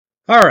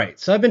Alright,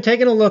 so I've been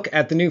taking a look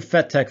at the new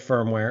Fettec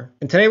firmware,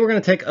 and today we're going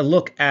to take a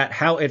look at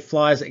how it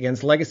flies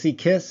against legacy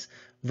KISS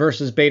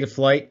versus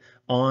Betaflight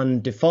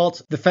on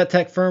default. The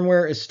Fettec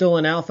firmware is still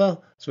in alpha,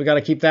 so we got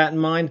to keep that in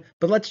mind,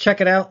 but let's check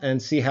it out and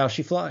see how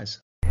she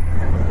flies.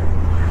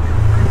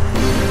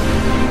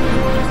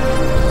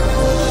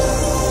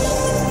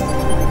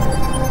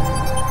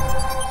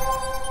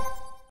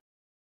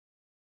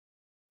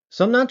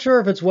 So I'm not sure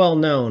if it's well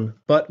known,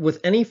 but with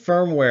any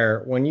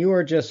firmware, when you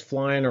are just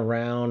flying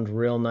around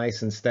real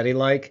nice and steady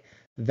like,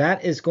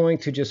 that is going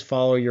to just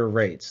follow your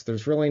rates.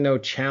 There's really no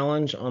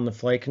challenge on the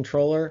flight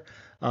controller.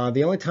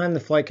 The only time the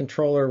flight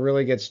controller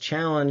really gets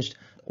challenged,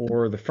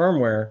 or the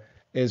firmware,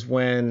 is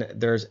when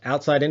there's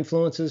outside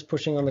influences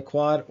pushing on the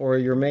quad, or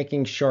you're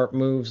making sharp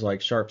moves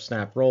like sharp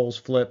snap rolls,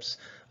 flips.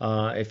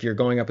 If you're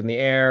going up in the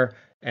air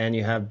and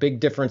you have big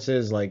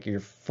differences like your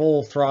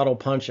full throttle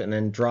punch and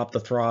then drop the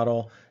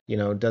throttle. You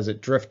know, does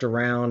it drift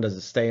around? Does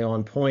it stay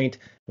on point?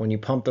 When you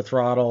pump the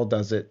throttle,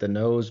 does the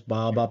nose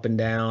bob up and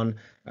down?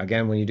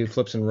 Again, when you do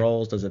flips and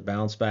rolls, does it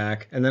bounce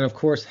back? And then of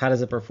course, how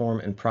does it perform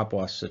in prop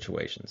wash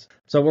situations?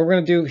 So what we're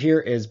gonna do here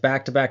is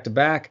back to back to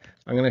back.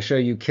 I'm gonna show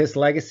you KISS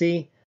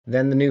Legacy,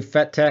 then the new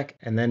Fettec,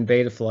 and then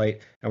Betaflight.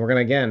 And we're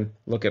gonna again,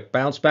 look at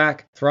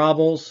Bounceback,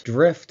 Throbbles,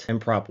 Drift,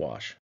 and prop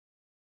wash.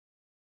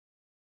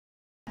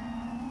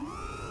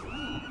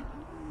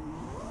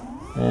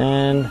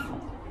 And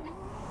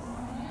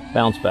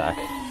Bounceback.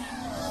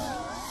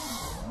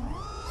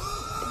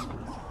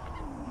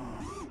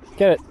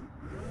 Get it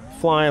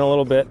flying a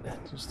little bit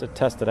just to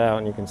test it out,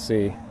 and you can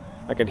see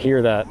I could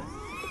hear that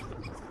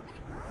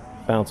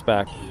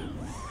Bounceback.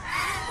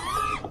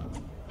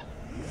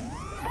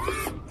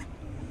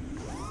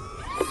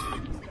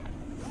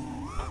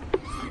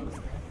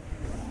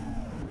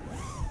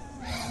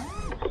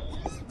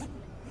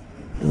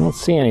 I don't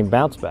see any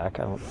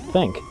Bounceback, I don't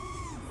think.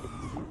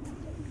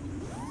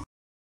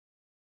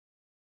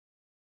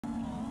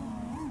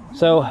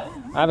 So, I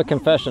have a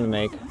confession to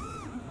make.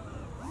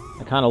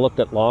 I kind of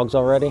looked at logs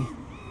already,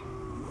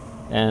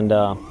 and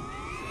I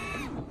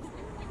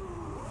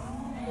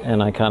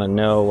kind of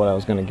know what I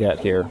was going to get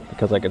here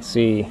because I could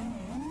see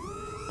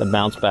the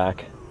bounce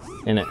back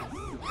in it.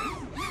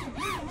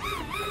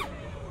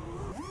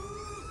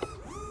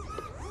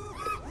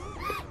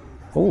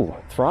 Ooh,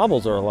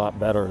 throbbles are a lot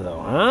better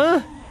though,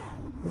 huh?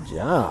 Good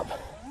job,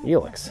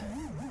 Helix.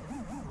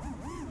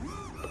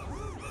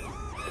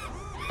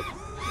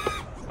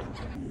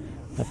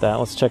 At that,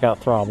 let's check out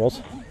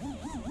Throbbles.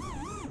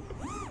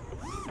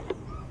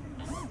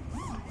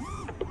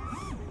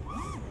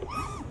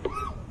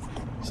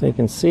 So you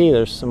can see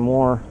there's some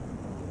more.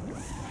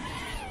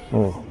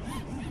 Oh.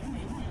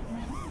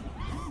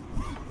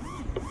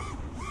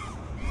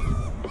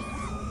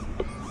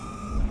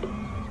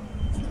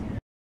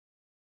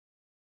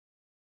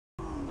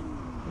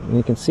 And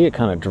you can see it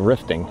kind of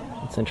drifting.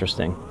 It's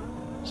interesting.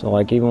 So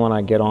like even when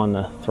I get on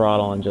the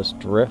throttle and just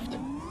drift,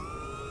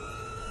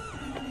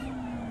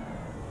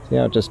 see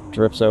how it just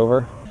drifts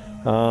over?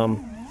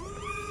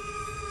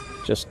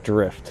 Just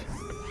drift.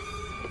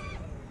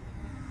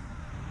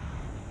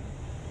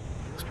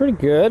 It's pretty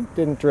good.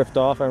 Didn't drift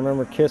off. I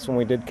remember KISS, when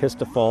we did KISS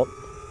default,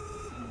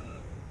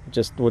 it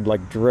just would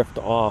like drift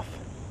off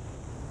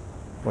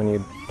when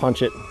you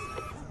punch it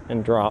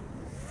and drop.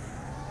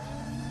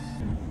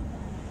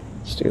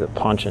 Let's do the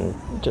punch and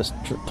just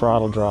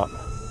throttle drop.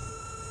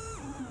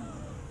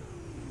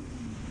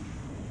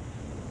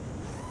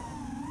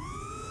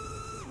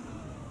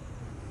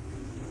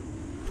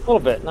 A little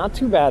bit, not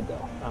too bad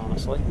though,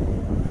 honestly.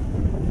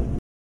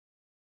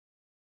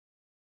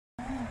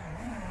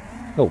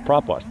 Oh,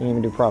 prop wash, didn't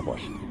even do prop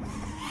wash.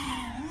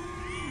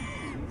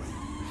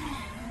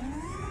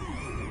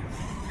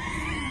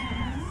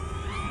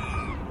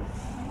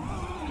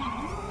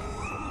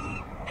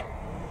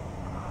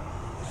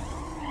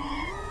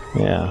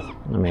 Yeah,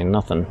 I mean,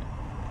 nothing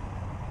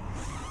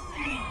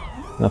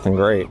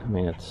great. I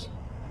mean,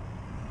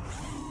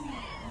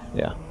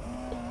 yeah,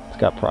 it's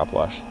got prop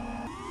wash.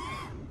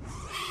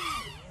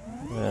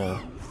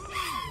 Yeah.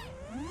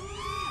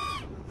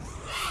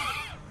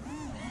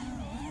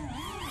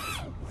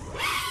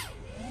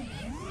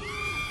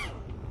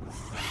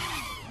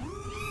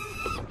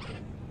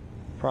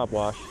 Prop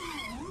wash,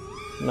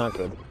 not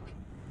good.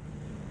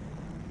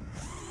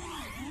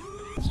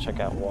 Let's check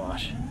out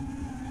wash.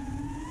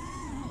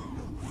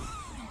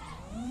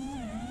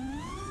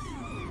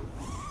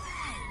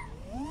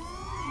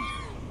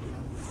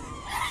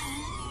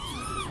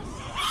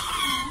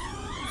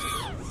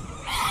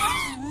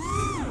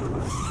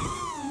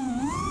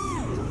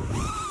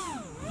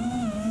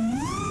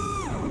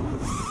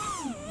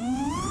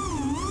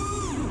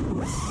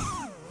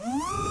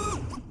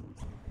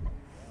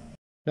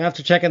 Now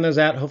after checking those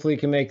out, hopefully you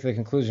can make the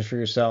conclusion for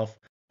yourself.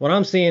 What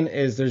I'm seeing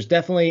is there's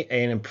definitely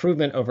an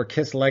improvement over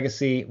KISS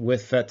Legacy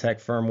with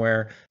Fettec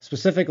firmware,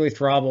 specifically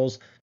Throbbles,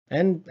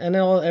 and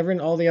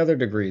all the other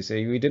degrees.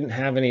 We didn't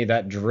have any of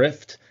that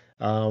drift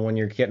when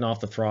you're getting off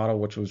the throttle,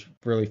 which was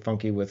really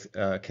funky with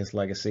KISS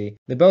Legacy.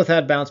 They both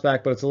had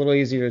Bounceback, but it's a little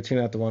easier to tune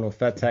out the one with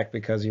Fettec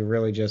because you're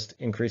really just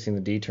increasing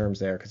the D terms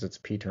there because it's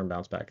P term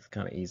Bounceback. It's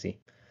kind of easy.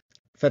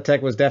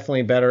 Fettec was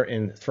definitely better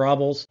in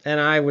Throbbles, and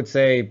I would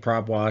say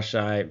prop wash,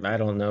 I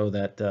don't know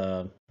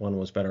that one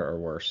was better or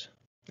worse.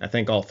 I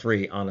think all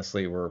three,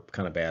 honestly, were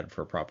kind of bad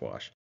for prop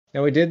wash.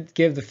 Now, we did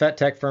give the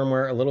Fettec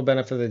firmware a little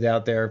benefit of the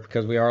doubt there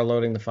because we are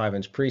loading the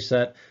 5-inch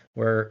preset,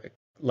 where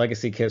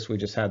Legacy KISS, we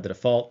just had the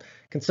default.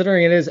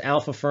 Considering it is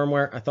alpha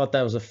firmware, I thought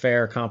that was a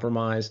fair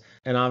compromise,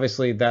 and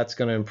obviously that's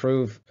going to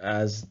improve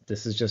as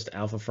this is just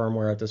alpha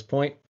firmware at this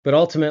point. But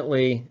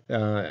ultimately,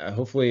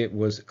 hopefully it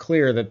was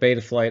clear that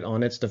Betaflight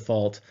on its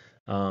default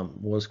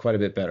was quite a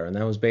bit better, and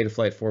that was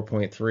Betaflight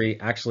 4.3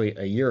 actually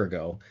a year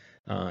ago.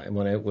 And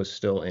when it was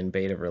still in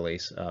beta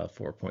release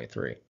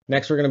 4.3.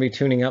 Next, we're going to be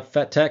tuning up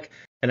Fettec.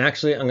 And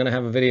actually, I'm going to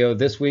have a video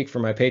this week for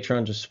my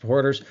Patreon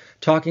supporters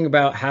talking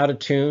about how to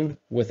tune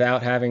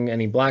without having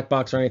any black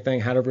box or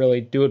anything, how to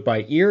really do it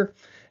by ear,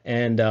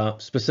 and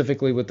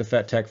specifically with the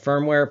Fettec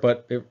firmware,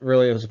 but it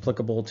really is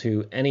applicable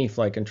to any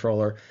flight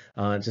controller.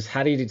 Just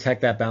how do you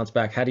detect that bounce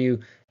back? How do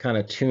you kind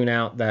of tune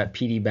out that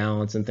PD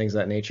balance and things of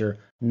that nature?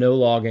 No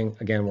logging.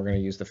 Again, we're going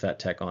to use the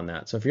Fettec on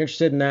that. So if you're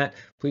interested in that,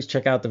 please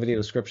check out the video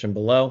description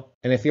below.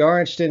 And if you are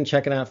interested in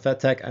checking out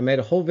Fettec, I made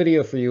a whole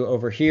video for you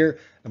over here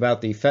about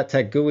the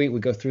Fettec GUI.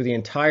 We go through the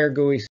entire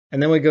GUI,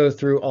 and then we go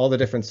through all the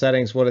different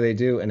settings, what do they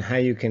do, and how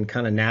you can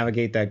kind of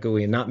navigate that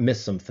GUI and not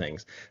miss some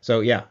things. So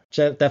yeah,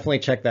 definitely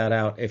check that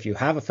out if you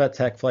have a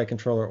Fettec flight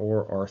controller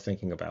or are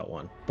thinking about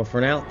one. But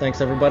for now,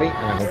 thanks everybody, and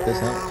I hope this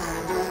helps.